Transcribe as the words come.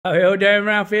How are you doing,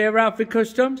 Ralphy here, Ralfy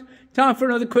Customs? Time for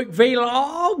another quick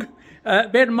vlog. A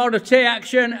bit of Model T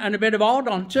action and a bit of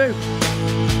Hardon too.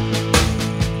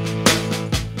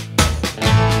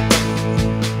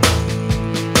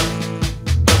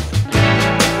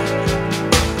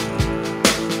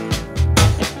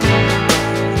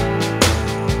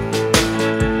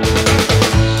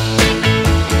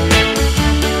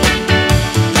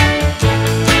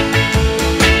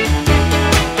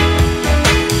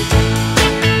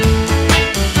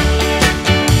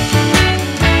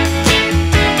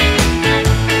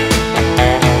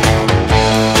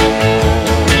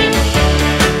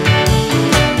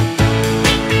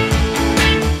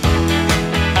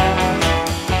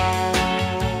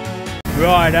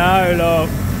 Righto, look.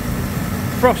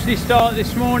 Frosty start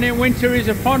this morning. Winter is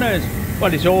upon us.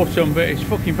 Well, it's autumn, but it's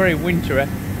fucking very wintry.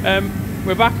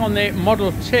 We're back on the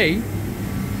Model T.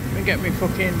 Let me get me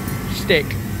fucking stick.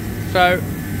 So,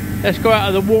 let's go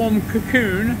out of the warm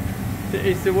cocoon that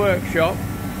is the workshop.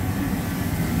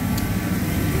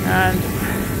 And,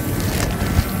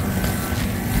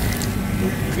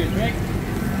 excuse me.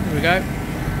 Here we go.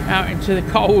 Out into the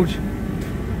cold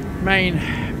main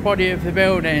body of the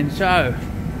building. So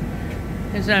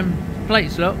there's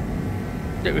plates, look,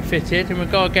 that we fitted, and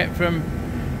we've got to get from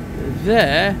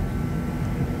there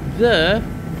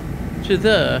to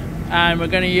there, and we're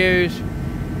going to use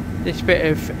this bit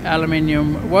of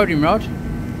aluminium welding rod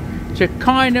to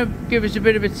kind of give us a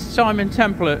bit of a Simon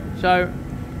template. So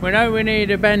we know we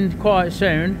need a bend quite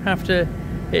soon after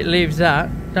it leaves that,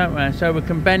 don't we? So we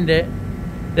can bend it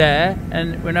there,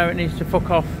 and we know it needs to fuck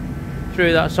off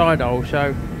through that side hole.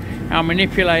 So I'll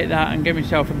manipulate that and give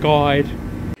myself a guide.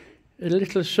 A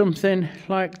little something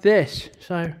like this.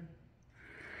 So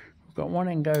we've got one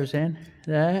end goes in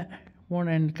there, one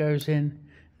end goes in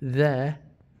there,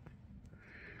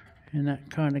 and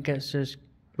that kind of gets us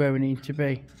where we need to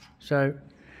be. So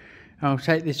I'll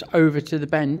take this over to the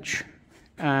bench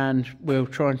and we'll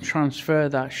try and transfer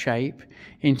that shape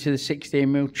into the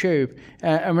 16mm tube.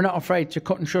 And we're not afraid to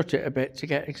cut and shut it a bit to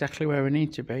get exactly where we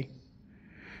need to be.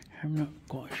 I'm not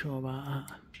quite sure about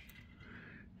that.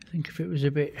 I think if it was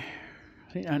a bit,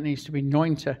 I think that needs to be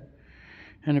 90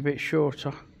 and a bit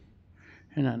shorter,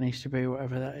 and that needs to be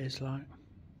whatever that is like.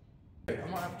 I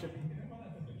might have to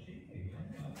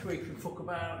tweak and fuck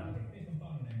about and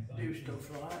do stuff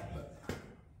like that, but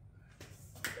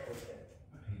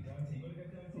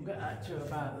we'll get that to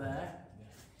about there,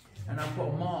 and I'll put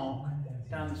a mark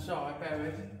down the side, bear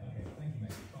with me.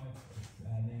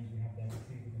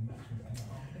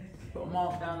 Put a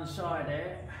mark down the side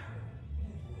here,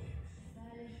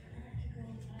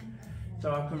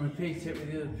 so I can repeat it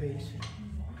with the other piece.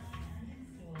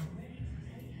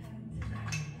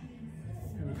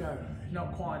 There we go.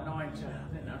 Not quite 90,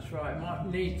 I think that's right. It might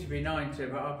need to be 90,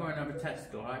 but I'll go and have a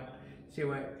test light, see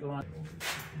where it lines.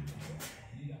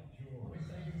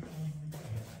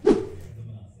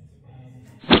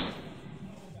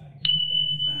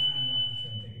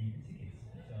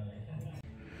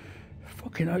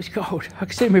 Fucking hell, it's cold. I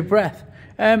can see my breath.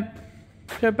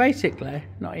 So basically,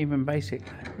 not even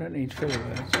basically, I don't need filler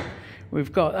words.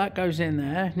 We've got, that goes in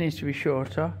there, needs to be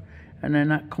shorter, and then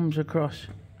that comes across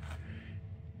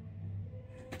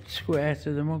square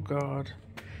to the mudguard,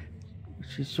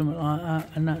 which is something like that,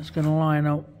 and that's going to line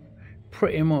up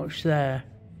pretty much there.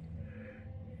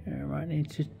 Yeah, I might need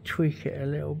to tweak it a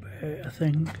little bit, I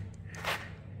think.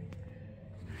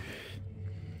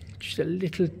 Just a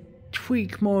little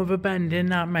tweak more of a bend in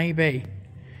that, maybe.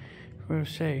 We'll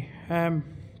see. I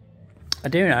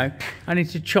do know I need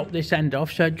to chop this end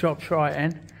off so it drops right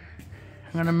in.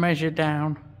 I'm going to measure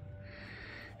down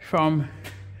from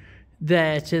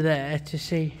there to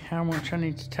see how much I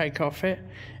need to take off it.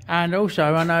 And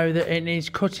also I know that it needs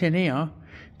cutting here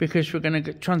because we're going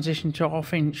to transition to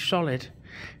 1/2 inch solid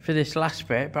for this last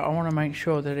bit, but I want to make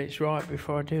sure that it's right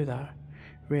before I do that,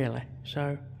 really.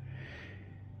 So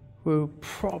we'll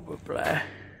probably,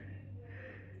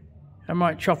 I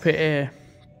might chop it here,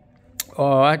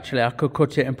 or actually I could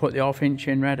cut it and put the 1/2 inch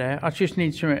in ready. I just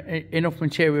need some enough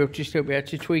material to still be able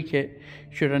to tweak it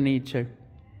should I need to.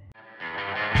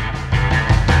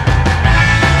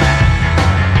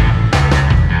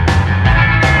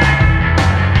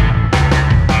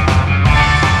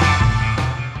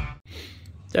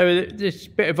 So this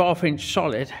bit of 1/2 inch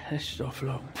solid, this stuff,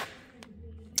 look,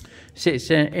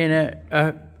 sits in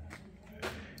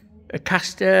a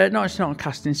caster, no, it's not a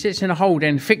casting, sits in a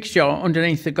holding fixture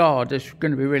underneath the guard. It's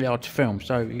going to be really hard to film,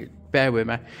 so bear with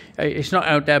me. It's not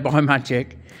out there by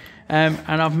magic. And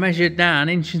I've measured down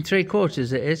 1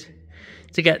 3/4 it is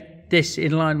to get this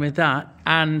in line with that,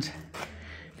 and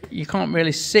You can't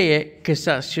really see it because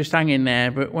that's just hanging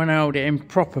there, but when I hold it in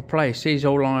proper place, these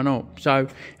all line up. So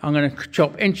I'm going to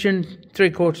chop 1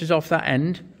 3/4 off that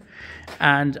end,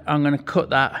 and I'm going to cut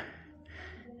that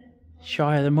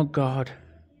shy of the mudguard,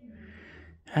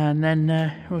 and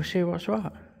then we'll see what's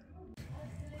what.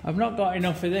 I've not got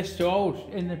enough of this to hold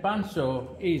in the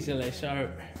bandsaw easily, so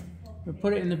we'll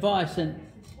put it in the vise, and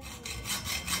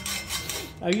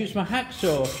I use my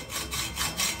hacksaw.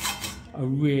 I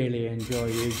really enjoy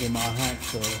using my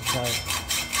hacksaw, so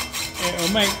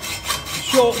it'll make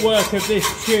short work of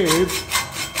this tube,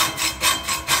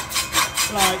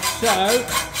 like so.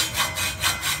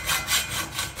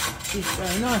 Just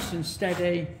go nice and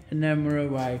steady, and then we're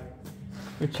away,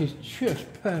 which is just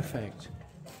perfect.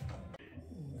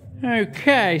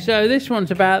 Okay, so this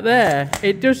one's about there.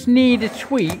 It does need a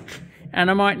tweak, and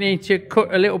I might need to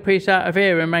cut a little piece out of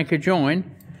here and make a join,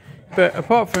 but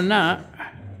apart from that,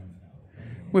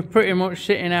 we're pretty much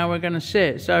sitting how we're going to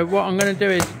sit. So what I'm going to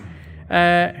do is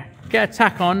get a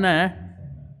tack on there,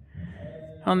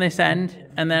 on this end,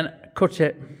 and then cut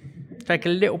it. Take a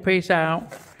little piece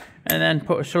out, and then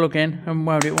put a slug in and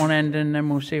weld it one end, and then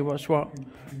we'll see what's what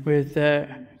with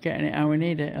getting it how we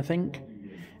need it, I think.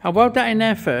 I'll weld that in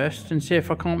there first and see if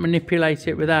I can't manipulate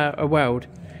it without a weld,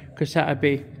 because that would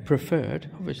be preferred,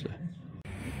 obviously.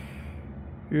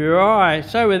 Right,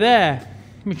 so we're there.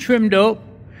 We trimmed up.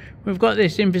 We've got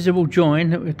this invisible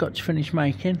join that we've got to finish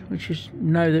making, which is,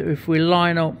 know that if we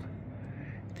line up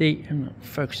the, I'm not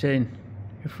focusing,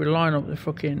 if we line up the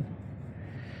fucking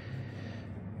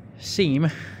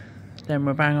seam, then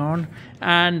we're bang on.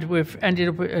 And we've ended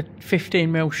up with a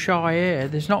 15mm shy here.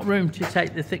 There's not room to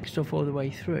take the thick stuff all the way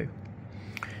through.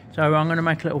 So I'm going to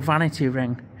make a little vanity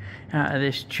ring out of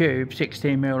this tube,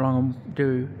 16mm long, and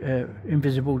do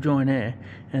invisible join here,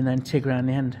 and then TIG around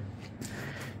the end.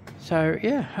 So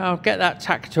yeah, I'll get that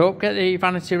tacked up, get the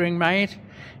vanity ring made,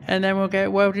 and then we'll get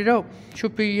it welded up.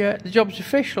 Should be the job's a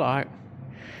fish like.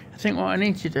 I think what I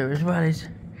need to do as well is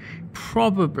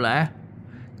probably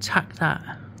tack that.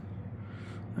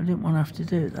 I didn't want to have to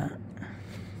do that.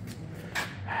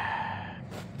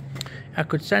 I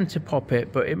could centre pop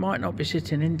it, but it might not be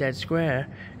sitting in dead square,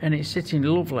 and it's sitting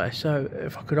lovely. So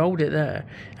if I could hold it there,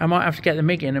 I might have to get the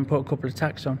MIG in and put a couple of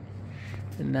tacks on,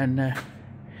 and then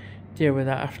deal with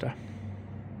that after.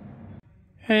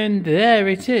 And there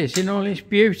it is in all its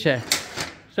beauty.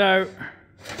 So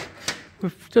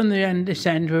we've done this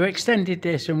end, we've extended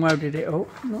this and welded it up.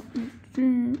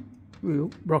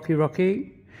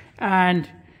 Rocky. And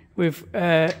we've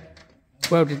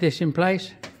welded this in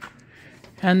place.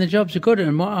 And the job's a good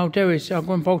one. What I'll do is I'll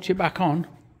go and bolt it back on.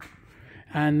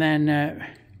 And then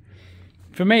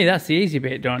for me, that's the easy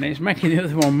bit done. It's making the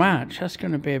other one match. That's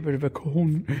going to be a bit of a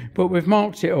con. But we've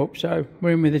marked it up, so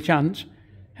we're in with a chance.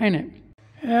 Ain't it?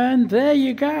 And there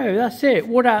you go. That's it.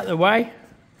 Wood out the way.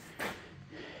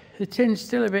 The tin's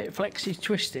still a bit flexy,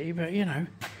 twisty, but you know,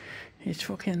 it's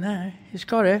fucking there. It's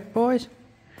got it, boys.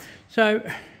 So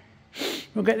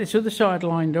we'll get this other side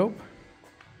lined up,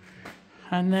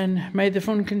 and then may the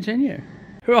fun continue.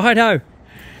 Righto.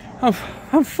 I'm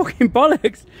fucking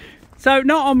bollocks. So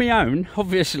not on my own,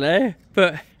 obviously,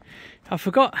 but I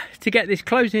forgot to get this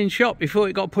closing shot before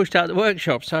it got pushed out of the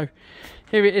workshop. So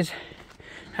here it is,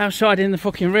 outside in the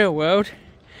fucking real world,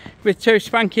 with two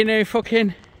spanking new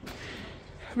fucking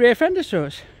rear fender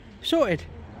saws. Sorted.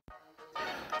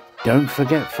 Don't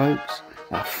forget, folks,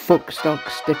 our fuck stock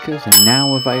stickers are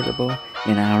now available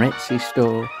in our Etsy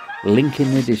store, link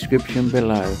in the description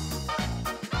below.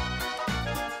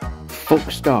 Fuck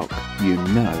stock, you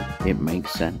know it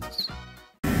makes sense.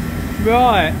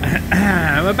 Right,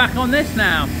 we're back on this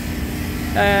now,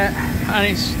 and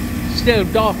it's still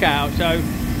dark out, so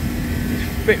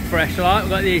it's a bit fresh like.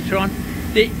 We've got the heater on.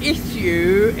 The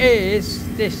issue is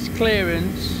this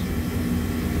clearance,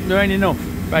 there ain't enough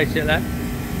basically.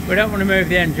 We don't want to move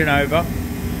the engine over,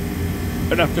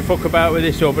 but have to fuck about with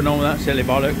this hub and all that silly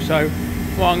bollocks. So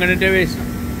what I'm going to do is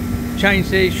change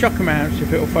the shocker mounts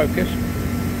if it'll focus.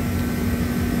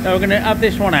 So we're going to have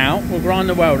this one out, we'll grind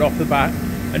the weld off the back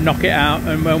and knock it out,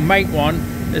 and we'll make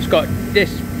one that's got,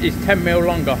 this is 10mm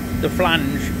longer, the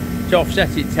flange to offset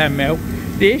it 10mm.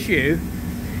 The issue,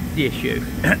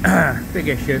 big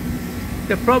issue,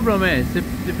 the problem is, the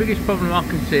biggest problem I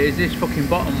can see is this fucking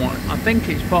bottom one. I think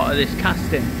it's part of this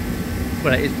casting.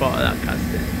 Well, it is part of that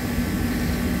casting.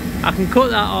 I can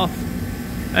cut that off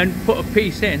and put a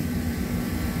piece in,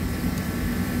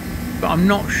 but I'm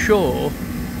not sure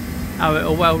how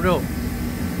it'll weld up.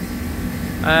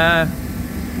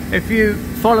 If you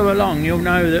follow along, you'll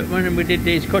know that when we did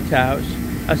these cutouts,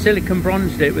 I silicon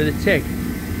bronzed it with a TIG,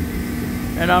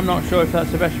 and I'm not sure if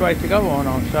that's the best way to go or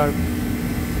not. So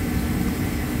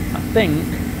I think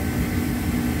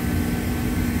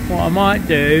what I might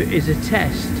do is a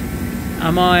test.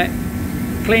 I might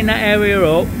clean that area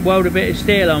up, weld a bit of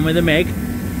steel on with a MIG,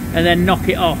 and then knock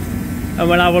it off, and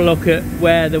we'll have a look at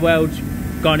where the weld's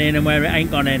gone in and where it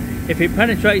ain't gone in. If it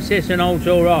penetrates this and holds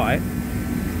all right,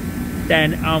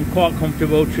 then I'm quite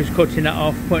comfortable just cutting that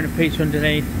off, putting a piece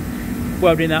underneath,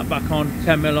 welding that back on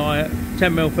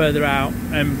 10mm further out,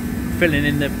 and filling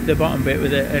in the bottom bit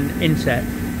with an inset.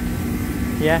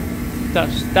 Yeah,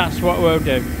 that's what we'll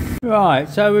do. Right,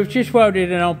 so we've just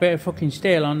welded an old bit of fucking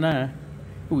steel on there.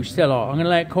 Oh, it's still hot. I'm going to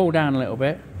let it cool down a little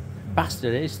bit.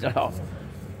 Bastard, it is still hot.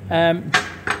 And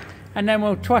then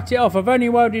we'll twat it off. I've only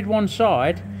welded one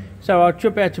side, so I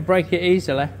should be able to break it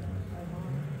easily.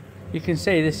 You can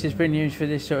see this has been used for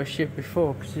this sort of shit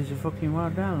before, because there's a fucking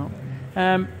weld down.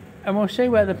 And we'll see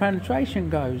where the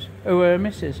penetration goes, or where it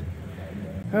misses.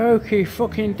 Okie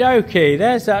fucking dokie,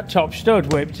 there's that top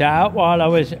stud whipped out while I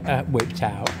was... whipped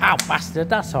out? Ow, bastard,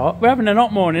 that's hot. We're having a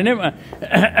hot morning, aren't we?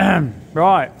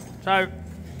 Right, so...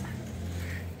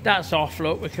 that's off,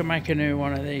 look, we can make a new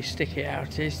one of these sticky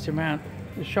outies to mount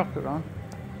the shocker on.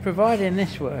 Providing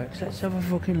this works, let's have a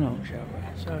fucking look, shall we?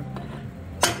 So...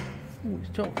 ooh, it's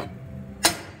tough.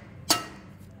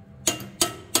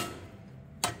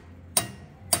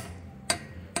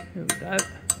 Here we go.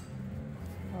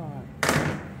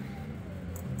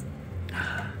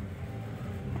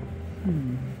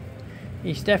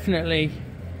 It's definitely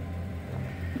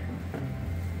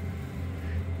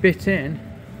bit in,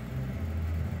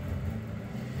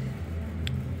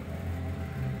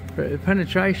 but the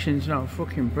penetration's not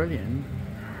fucking brilliant.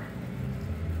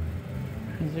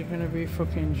 Is it going to be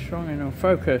fucking strong enough?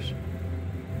 Focus.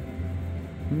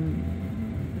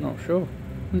 Not sure.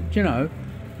 Do you know?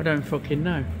 I don't fucking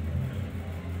know.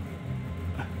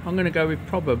 I'm going to go with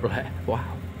probably.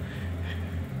 Wow.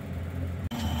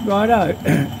 Righto,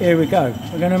 here we go.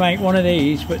 We're going to make one of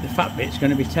these, but the fat bit's going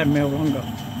to be 10mm longer.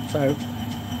 So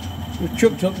we've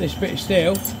chucked up this bit of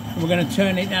steel and we're going to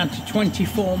turn it down to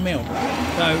 24mm.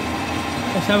 So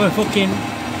let's have a fucking...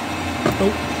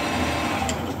 oh,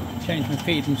 change my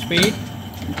feeding speed.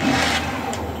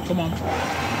 Come on,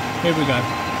 here we go.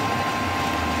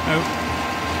 So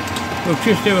we'll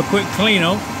just do a quick clean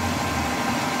up.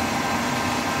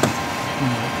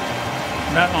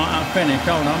 Don't like that finish,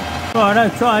 hold on. Right,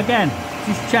 I'll try again.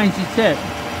 Just change the tip.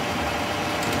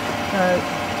 So,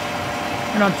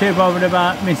 we're not too bothered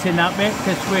about missing that bit,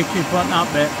 because we just want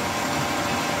that bit.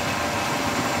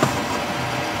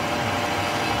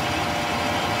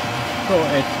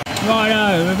 Sorted.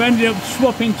 Righto, we've ended up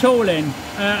swapping tooling.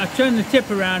 I turned the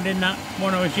tip around in that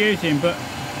one I was using, but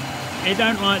it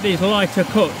don't like these lighter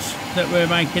cuts that we're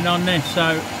making on this, so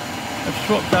I've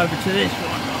swapped over to this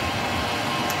one.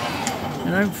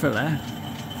 And hopefully,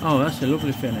 oh, that's a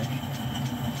lovely finish,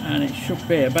 and it should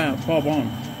be about bob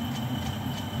on.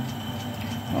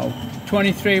 Oh,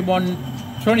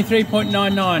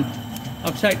 23.99.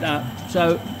 I'll take that.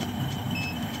 So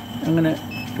I'm gonna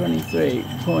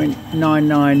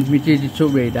 23.99 my digital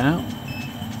readout,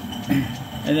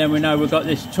 and then we know we've got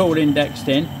this tool indexed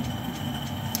in.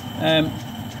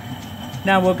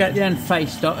 Now we'll get the end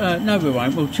face. No, we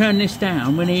won't. We'll turn this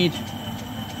down. We need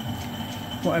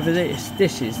whatever this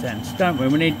is then, don't we?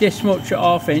 We need this much at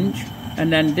 1/2 inch,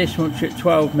 and then this much at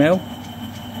 12mm,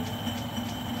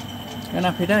 and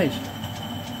happy days.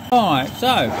 Alright,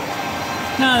 so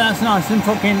now that's nice and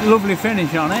fucking lovely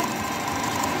finish on it.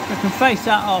 We can face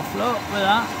that off, look, with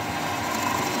that.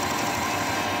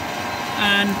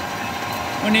 And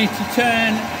we need to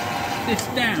turn this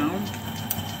down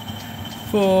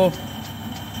for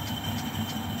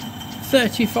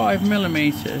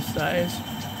 35mm, that is,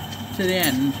 to the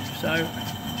end. So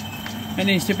it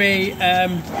needs to be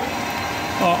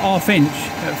 1/2 inch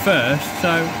at first.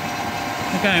 So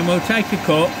again, we'll take a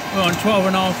cut. We're on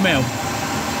 12.5mm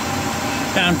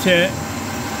down to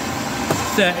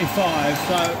 35.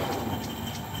 So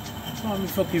time to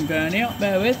fucking vernier up,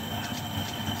 bear with.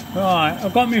 Right,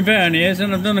 I've got my verniers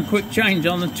and I've done a quick change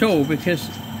on the tool because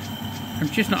I'm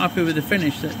just not happy with the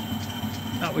finish that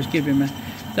was giving me.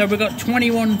 So we've got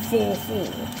 21.44.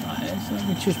 That is. Let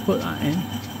me just put that in.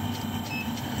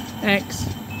 X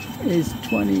is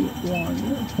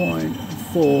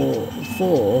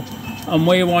 21.44, and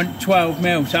we want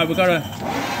 12mm. So we've got to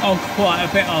quite a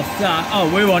bit off that. Oh,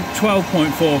 we want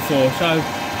 12.44. So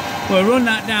we'll run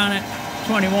that down at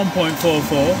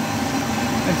 21.44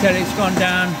 until it's gone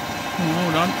down.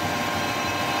 Hold on.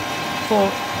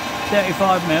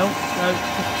 35mm. So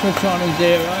just touch on a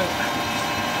 0.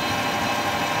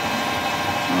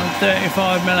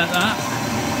 35mm at that,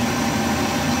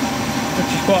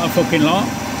 which is quite a fucking lot.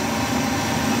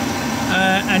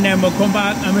 and then we'll come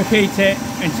back and repeat it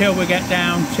until we get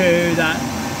down to that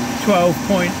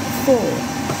 12.4,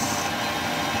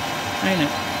 ain't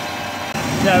it?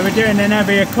 So we're doing an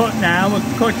heavier cut now. We're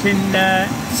cutting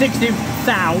 60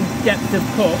 thou depth of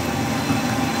cut,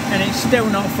 and it's still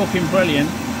not fucking brilliant.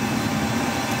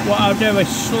 What I'll do is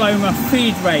slow my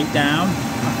feed rate down,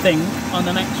 I think, on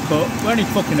the next cut. We're only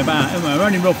fucking about, aren't we? We're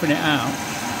only roughing it out.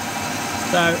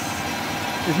 So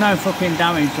there's no fucking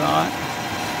damage, right?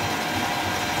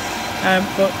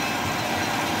 But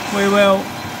we will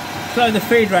slow the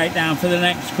feed rate down for the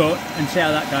next cut and see how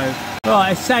that goes.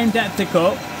 Right, same depth of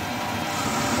cut,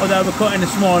 although we're cutting a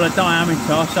smaller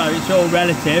diameter, so it's all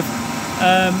relative.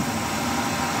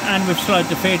 And we've slowed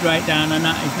the feed rate down, and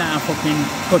that is now fucking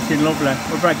cutting lovely.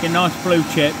 We're breaking nice blue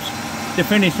chips. The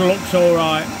finish looks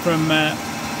alright from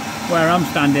where I'm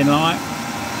standing, like.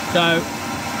 So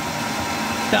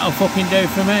that'll fucking do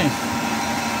for me.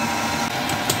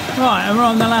 Right, and we're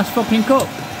on the last fucking cut.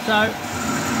 So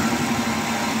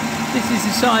this is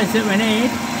the size that we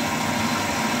need.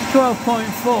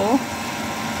 12.4.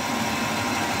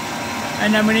 And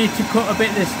then we need to cut a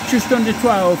bit that's just under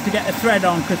 12 to get the thread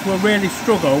on, because we'll really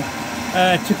struggle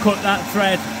to cut that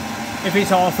thread if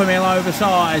it's half a mil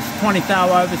oversized. 20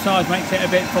 thou oversized makes it a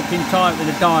bit fucking tight with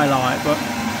the die light, but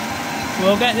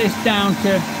we'll get this down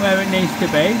to where it needs to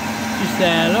be. Just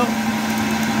there, look.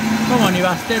 Come on, you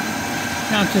bastard.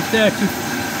 Down to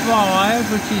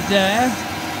 35, which is there.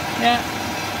 Yeah.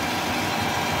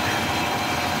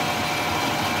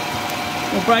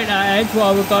 We'll break that edge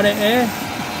while we've got it here.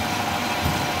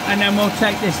 And then we'll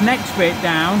take this next bit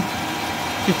down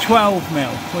to 12 mil,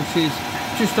 which is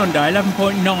just under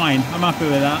 11.9. I'm happy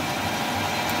with that.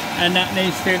 And that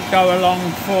needs to go along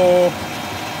for,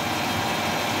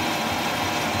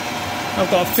 I've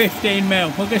got 15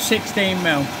 mil, we'll go 16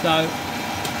 mil. So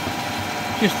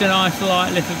just a nice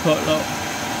light little cut, look.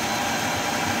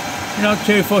 You're not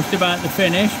too fussed about the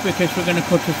finish because we're going to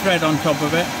cut a thread on top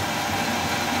of it.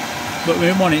 But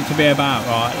we want it to be about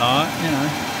right, like, you know.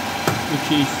 Which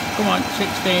is, come on,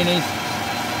 16 is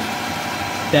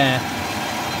there.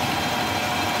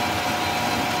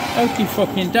 Okie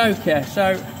fucking dokie.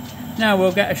 So now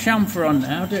we'll get a chamfer on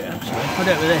there. I'll do it with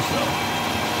this, look.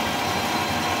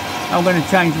 I'm going to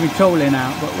change my tooling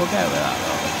out, but we'll go with that,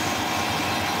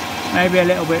 look. Maybe a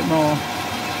little bit more.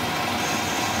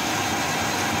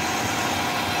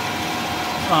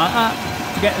 Like that,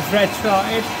 to get the thread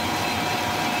started.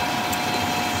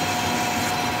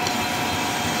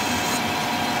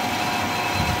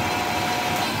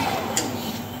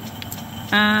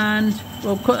 And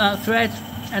we'll cut that thread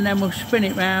and then we'll spin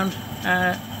it round,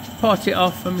 part it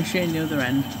off and machine the other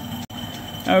end.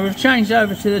 We've changed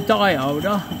over to the die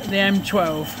holder, the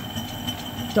M12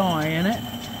 die in it.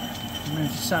 I'm going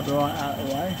to saber right out of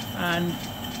the way, and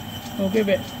we'll give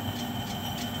it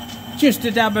just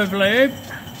a dab of lube.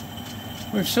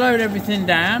 We've slowed everything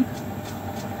down,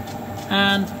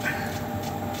 and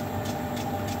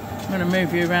I'm going to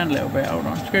move you around a little bit. Hold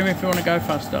on, scream if you want to go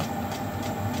faster.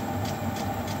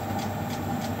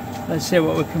 Let's see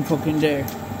what we can fucking do.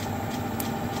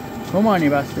 Come on, you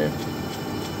bastard.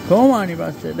 Come on, you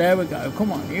bastard. There we go.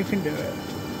 Come on, you can do it.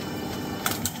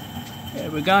 There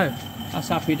we go. That's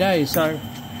happy days. So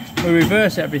we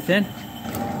reverse everything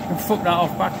and fuck that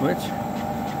off backwards.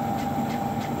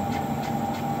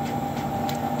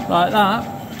 Like that.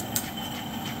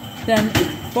 Then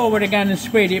forward again and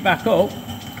speed it back up.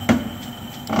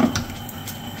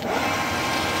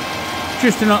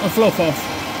 Just to knock the fluff off.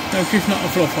 No, just not the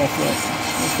fluff off, look.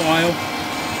 The file.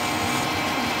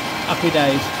 Happy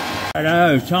days.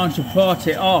 Hello, time to part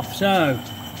it off. So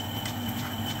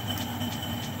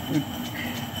we've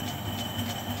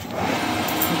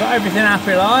got everything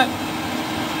happy like.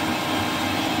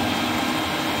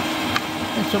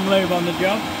 And some lube on the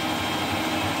job.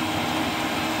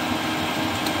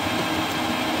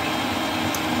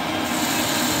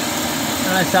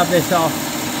 And let's have this off.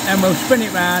 And we'll spin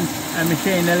it round and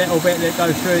machine a little bit that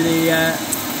goes through the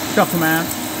stock amount,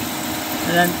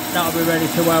 and then that'll be ready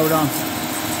to weld on.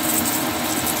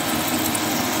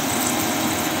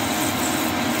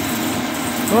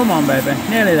 Come on, baby,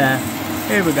 nearly there.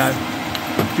 Here we go.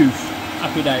 Juice.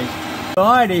 Happy days.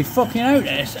 Alrighty, fucking out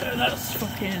there. So that's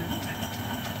fucking.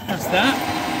 That's that.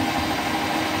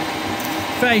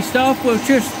 Faced off. We'll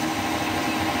just.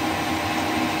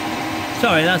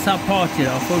 Sorry, that's that parted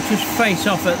off. We'll just face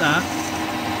off at that.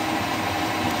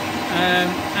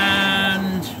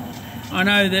 And I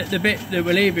know that the bit that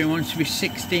we're leaving wants to be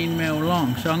 16 mil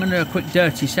long, so I'm going to do a quick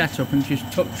dirty setup and just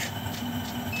touch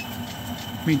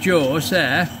my jaws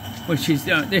there, which is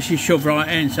this is shoved right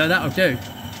in, so that'll do,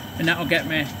 and that'll get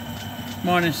me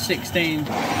minus 16 is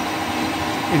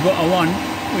what I want,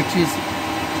 which is,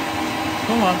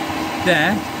 come on,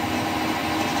 there,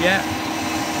 yeah,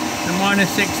 the minus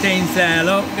 16's there,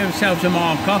 look, give ourselves a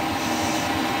marker,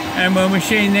 and we'll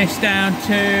machine this down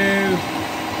to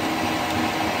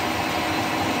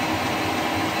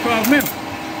 12 mil.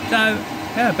 So,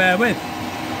 yeah, bear with.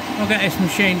 I'll get this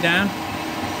machine down.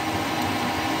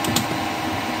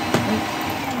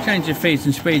 Change the feeds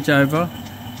and speeds over.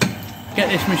 Get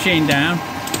this machine down.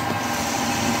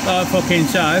 Like fucking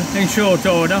so, in short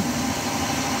order.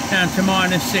 Down to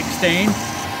minus 16.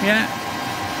 Yeah.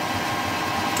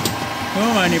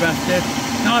 Come on, you bastard.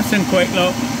 Nice and quick,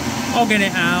 look. Hogging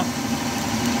it out.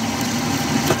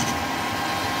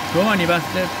 Come on, you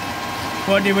bastard.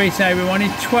 What did we say? We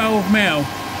wanted 12 mil.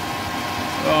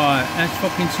 Right, let's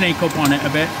fucking sneak up on it a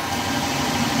bit.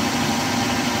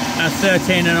 That's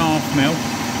 13.5 mil.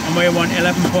 And we want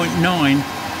 11.9,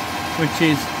 which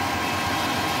is,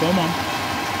 come on.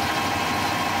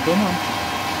 Come on.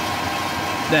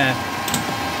 There.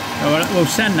 We'll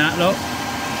send that, look.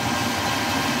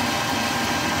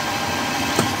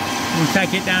 We'll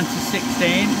take it down to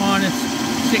 16. Minus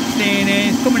 16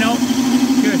 is coming up.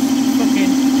 Just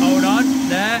fucking hold on.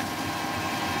 There.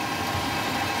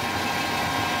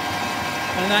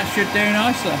 And that should do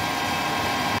nicely.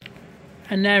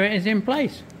 And there it is in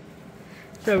place.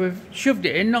 So we've shoved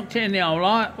it in, knocked it in the hole,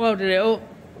 light, welded it up.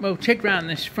 We'll tick round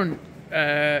this front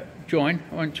join.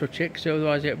 I won't touch it, because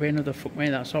otherwise it'll be another fuck me,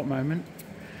 that sort of moment.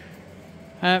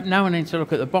 Now I need to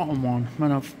look at the bottom one.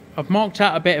 And I've marked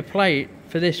out a bit of plate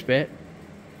for this bit.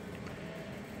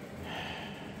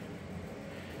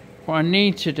 What I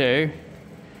need to do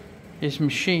is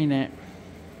machine it,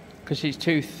 because it's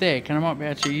too thick, and I might be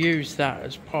able to use that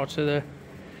as part of the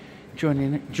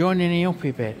joining the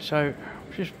uppy bit. So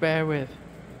just bear with.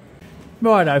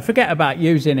 Righto, forget about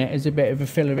using it as a bit of a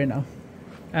filler inner.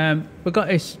 We've got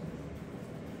this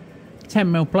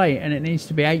 10mm plate and it needs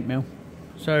to be 8mm.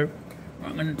 So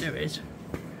what I'm going to do is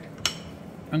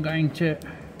I'm going to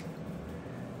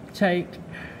take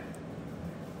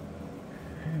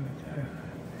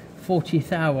 40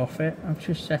 thou off it. I'm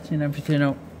just setting everything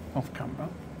up off camera.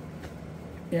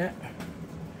 Yeah.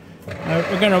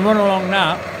 We're going to run along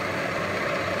that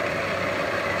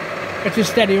at a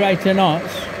steady rate of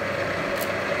knots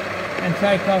and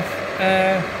take off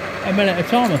a mil at a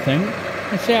time, I think,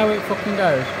 and see how it fucking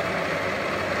goes.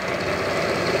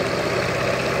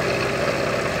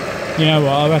 You know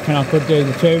what, I reckon I could do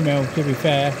the 2mm, to be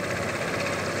fair.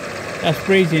 That's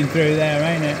breezing through there,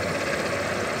 ain't it?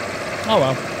 Oh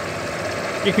well.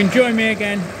 You can join me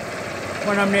again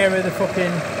when I'm nearer the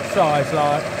fucking size,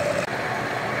 like.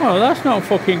 Oh, that's not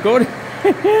fucking good. Is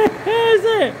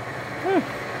it?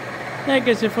 There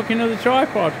gets a fucking other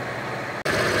tripod.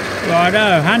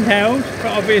 Righto, handheld for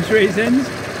obvious reasons.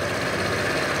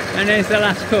 And there's the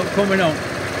last cut coming up.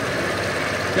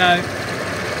 So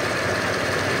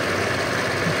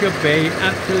it should be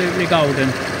absolutely golden.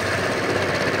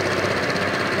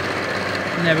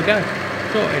 And there we go,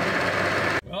 sorted.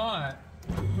 Right,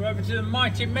 we're over to the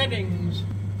mighty Meddings.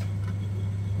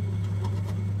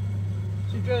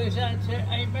 To drill this out to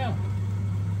 8mm.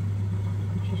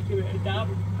 Just give it a dab.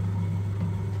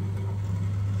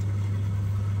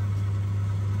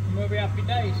 And we'll be happy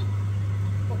days.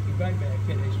 Fucking great bit of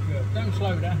kit this drill. Don't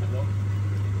slow down, look.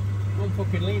 I'm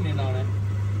fucking leaning on it.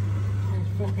 It's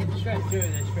fucking straight through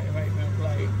this bit of 8mm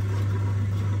plate.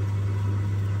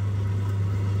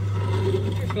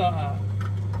 Just like that.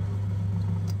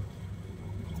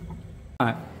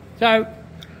 Right, so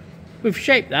we've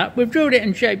shaped that. We've drilled it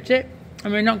and shaped it.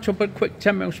 And we knocked up a quick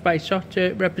 10mm spacer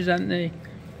to represent the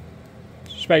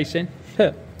spacing.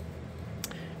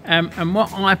 And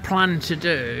what I plan to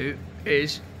do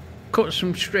is cut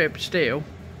some strip steel,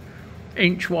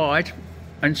 inch wide,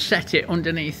 and set it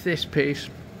underneath this piece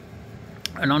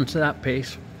and onto that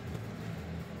piece,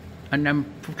 and then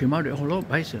fucking mold it all up,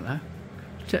 basically.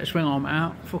 Take the swing arm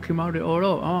out, fucking mold it all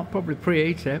up. I'll probably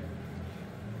preheat it.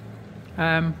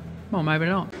 Well, maybe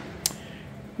not.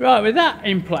 Right, with that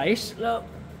in place, look,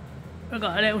 we've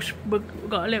got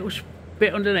a little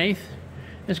bit underneath.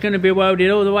 It's going to be welded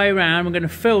all the way around. We're going to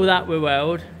fill that with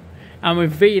weld, and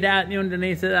we've V'd out the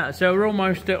underneath of that, so we're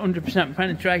almost at 100%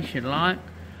 penetration. Like,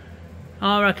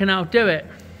 I reckon I'll do it.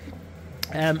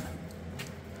 You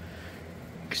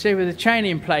can see with the chain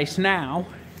in place now,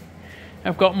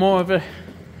 I've got more of a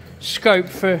scope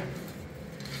for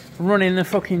running the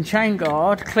fucking chain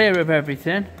guard clear of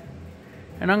everything,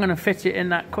 and I'm going to fit it in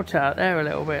that cutout there a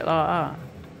little bit like that,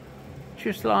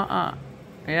 just like that.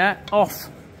 Yeah, off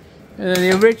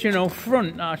the original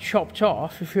front that I chopped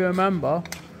off, if you remember.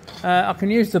 I can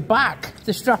use the back,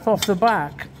 the strap off the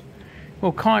back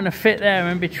will kind of fit there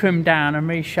and be trimmed down and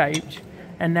reshaped,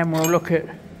 and then we'll look at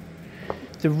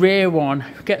the rear one,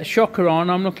 get the shocker on.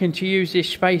 I'm looking to use this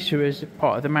spacer as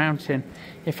part of the mounting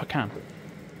if I can.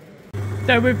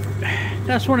 So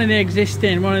that's one of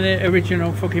the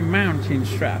original fucking mounting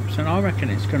straps, and I reckon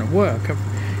it's going to work.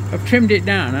 I've trimmed it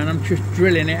down and I'm just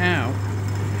drilling it out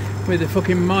with the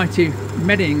fucking mighty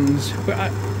Meddings, but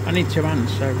I need 2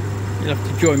 hands, so you'll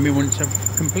have to join me once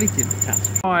I've completed the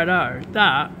task. Righto,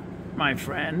 that, my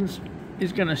friends,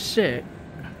 is going to sit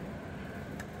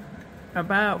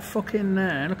about fucking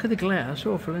there. Look at the glare, that's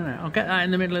awful, isn't it? I'll get that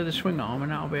in the middle of the swing arm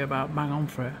and that'll be about bang on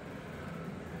for it.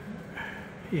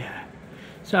 Yeah.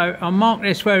 So I'll mark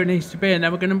this where it needs to be, and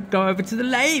then we're going to go over to the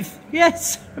lathe.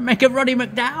 Yes! And make a Roddy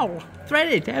McDowell.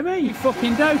 Threaded, heavy. You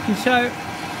fucking dokey. So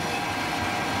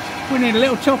we need a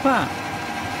little top out.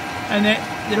 And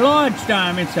the large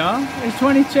diameter is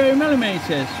 22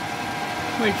 millimeters,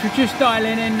 which we're just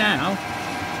dialing in now.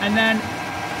 And then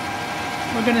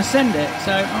we're going to send it.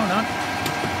 So, hold on.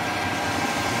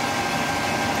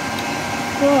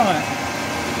 Right.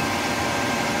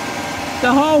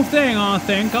 The whole thing, I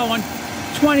think, I want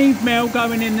 20 mil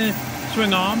going in the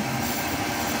swing arm.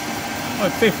 Or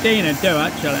 15 would do,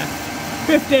 actually.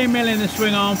 15 mil in the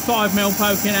swing arm, 5 mil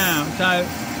poking out. So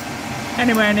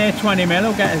anywhere near 20 mil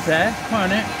will get us there,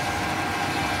 won't it?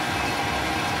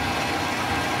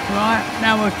 Right,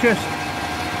 now we'll just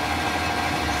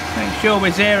make sure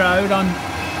we're zeroed on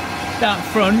that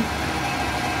front,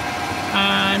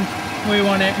 and we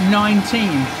want it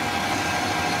 19,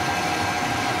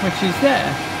 which is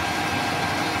there.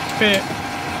 Fit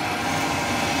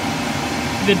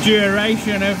the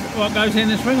duration of what goes in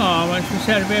the swing arm, which we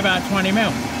said would be about 20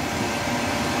 mil.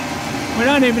 We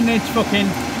don't even need to fucking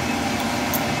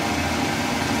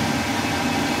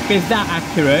be that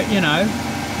accurate, you know.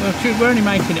 We're only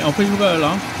making it up as we go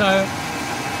along. So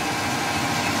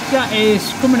that is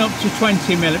coming up to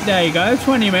 20 mil. There you go,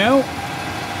 20 mil.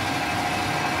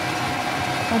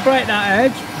 I'll break that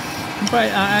edge.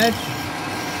 Break that edge.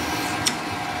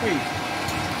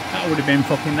 That would have been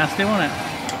fucking nasty, wouldn't it?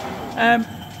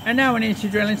 And now we need to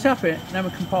drill and tap it, then we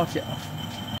can part it off.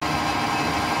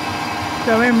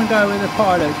 So in we go with the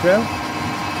pilot drill,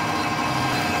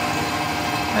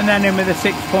 and then in with the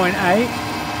 6.8,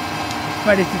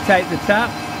 ready to take the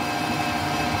tap,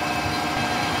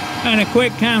 and a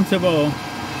quick counter ball.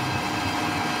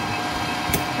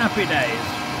 Happy days.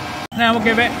 Now we'll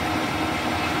give it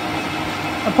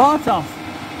a part off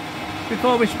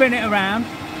before we spin it around.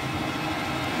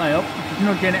 Way up, just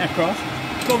nudging it across.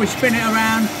 Before we spin it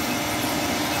around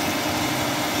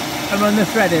and run the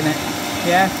thread in it.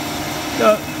 Yeah.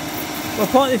 So we'll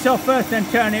put this off first, then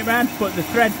turn it around to put the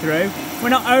thread through. We're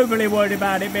not overly worried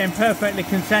about it being perfectly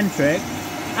concentric,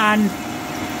 and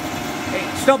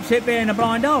it stops it being a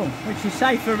blind hole, which is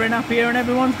safer and happier, and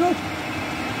everyone's good.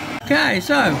 Okay,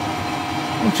 so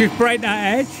we'll just break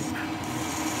that edge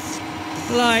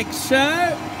like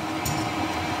so.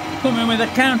 Come in with a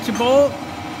counter ball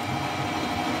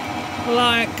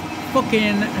like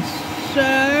fucking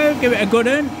so. Give it a good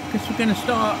one, because we're going to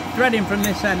start threading from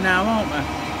this end now, aren't we?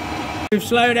 We've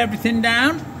slowed everything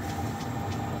down,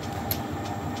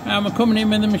 and we're coming in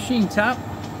with the machine tap,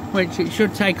 which it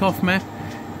should take off me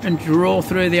and draw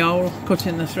through the hole,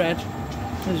 cutting the thread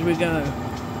as we go.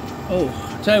 Oh,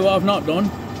 I'll tell you what I've not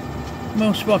done.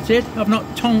 Well spotted. I've not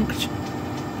tonked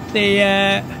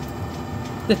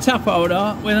the tap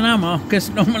holder with an hammer, because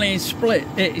normally it's split.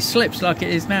 It slips like it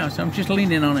is now, so I'm just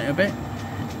leaning on it a bit.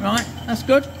 Right, that's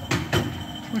good.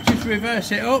 We'll just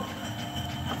reverse it up.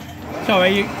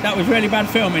 Sorry, that was really bad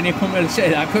filming. You couldn't really see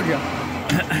that, could you?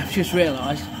 I've just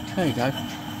realised. There you go.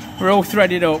 We're all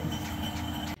threaded up.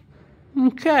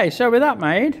 Okay, so with that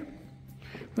made,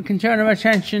 we can turn our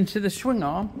attention to the swing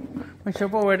arm, which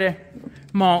I've already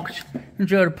marked and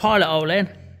drilled a pilot hole in.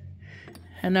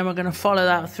 And then we're going to follow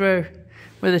that through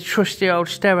with a trusty old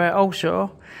stereo hole saw,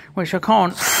 which I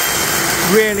can't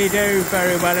really do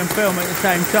very well and film at the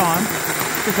same time,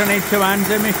 because I need 2 hands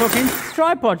and my fucking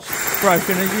tripod's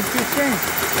broken, as you've just seen.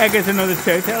 There goes another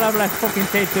tooth. It'll have less fucking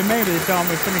teeth than me by the time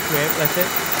we finish with it, bless it.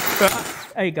 But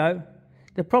there you go.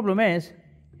 The problem is,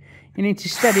 you need to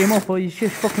steady him up or you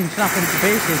just fucking snap him to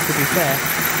pieces, to be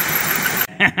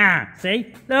fair.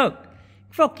 See? Look.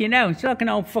 Fucking hell, it's like an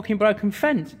old fucking broken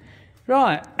fence.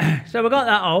 Right, so we've got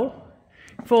that hole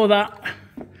for that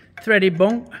threaded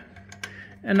bunk,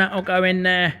 and that'll go in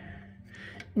there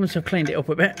once I've cleaned it up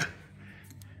a bit.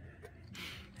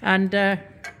 And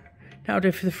that'll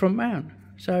do for the front mount.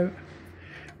 So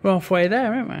we're halfway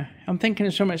there, aren't we? I'm thinking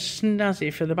of something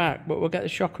snazzy for the back, but we'll get the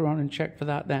shocker on and check for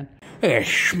that then.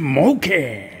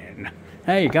 smoking.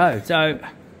 There you go. So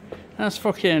that's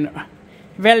fucking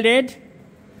welded.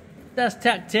 That's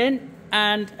tacked in.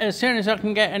 And as soon as I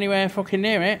can get anywhere fucking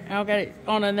near it, I'll get it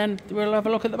on and then we'll have a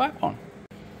look at the back one.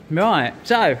 Right,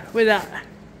 so with that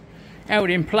held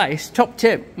in place, top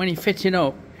tip when you're fitting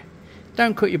up,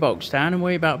 don't cut your bolts down and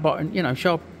worry about bottom, you know,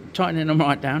 tightening them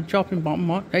right down, chopping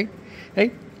bottom right.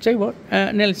 Hey, see what?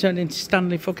 Nearly turned into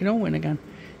Stanley fucking Allwyn again.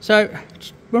 So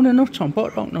just run a nut on,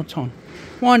 put a lock nut on.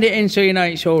 Wind it in so you know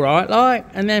it's alright, like,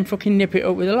 and then fucking nip it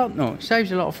up with a lock nut.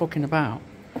 Saves a lot of fucking about.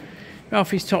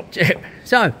 Ralphie's top tip.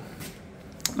 So,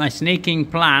 my sneaking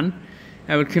plan,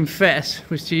 I would confess,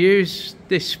 was to use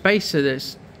this spacer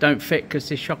that's don't fit because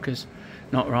this shocker's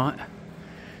not right,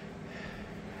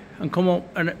 and come up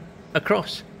and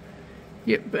across.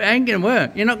 But it ain't gonna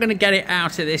work. You're not gonna get it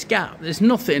out of this gap. There's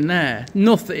nothing there.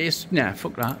 Nothing. It's, nah,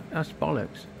 fuck that. That's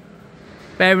bollocks.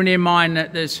 Bearing in mind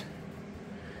that there's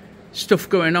stuff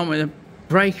going on with the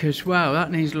brake as well.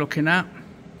 That needs looking at.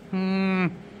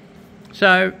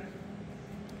 So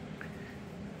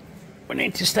we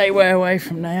need to stay way away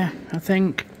from there, I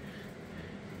think,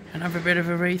 and have a bit of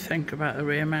a rethink about the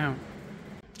rear mount.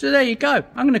 So there you go.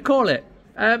 I'm going to call it.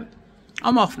 I'm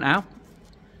off now.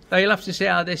 So you'll have to see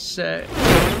how this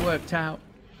worked out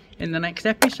in the next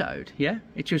episode. Yeah,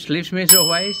 it just leaves me as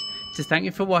always to thank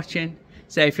you for watching.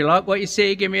 So if you like what you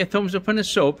see, give me a thumbs up and a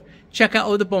sub. Check out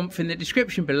all the bumps in the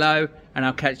description below, and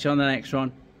I'll catch you on the next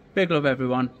one. Big love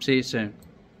everyone. See you soon.